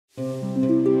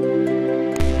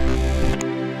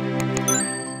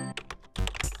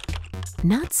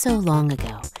Not so long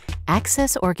ago,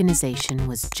 access organization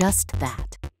was just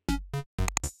that.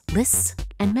 Lists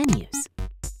and menus.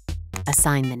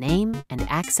 Assign the name and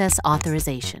access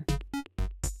authorization.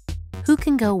 Who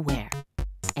can go where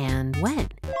and when?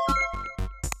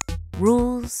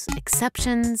 Rules,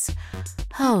 exceptions,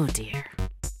 oh dear.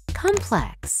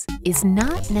 Complex is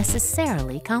not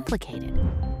necessarily complicated.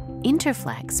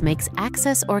 Interflex makes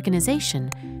access organization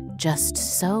just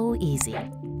so easy.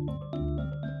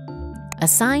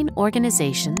 Assign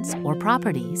organizations or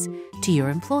properties to your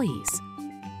employees.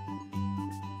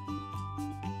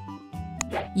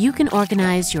 You can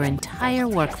organize your entire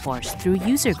workforce through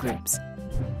user groups.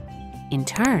 In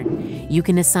turn, you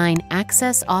can assign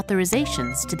access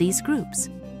authorizations to these groups.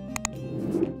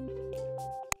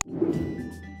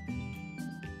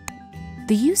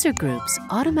 The user groups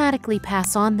automatically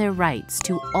pass on their rights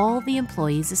to all the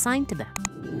employees assigned to them.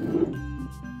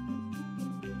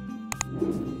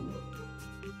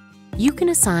 You can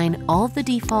assign all the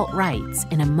default rights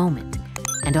in a moment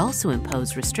and also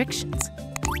impose restrictions.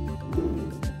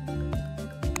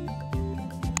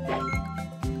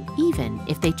 Even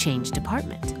if they change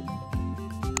department.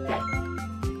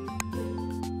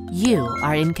 You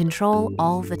are in control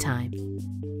all the time,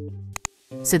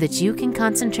 so that you can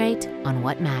concentrate on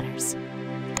what matters.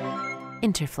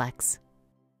 Interflex.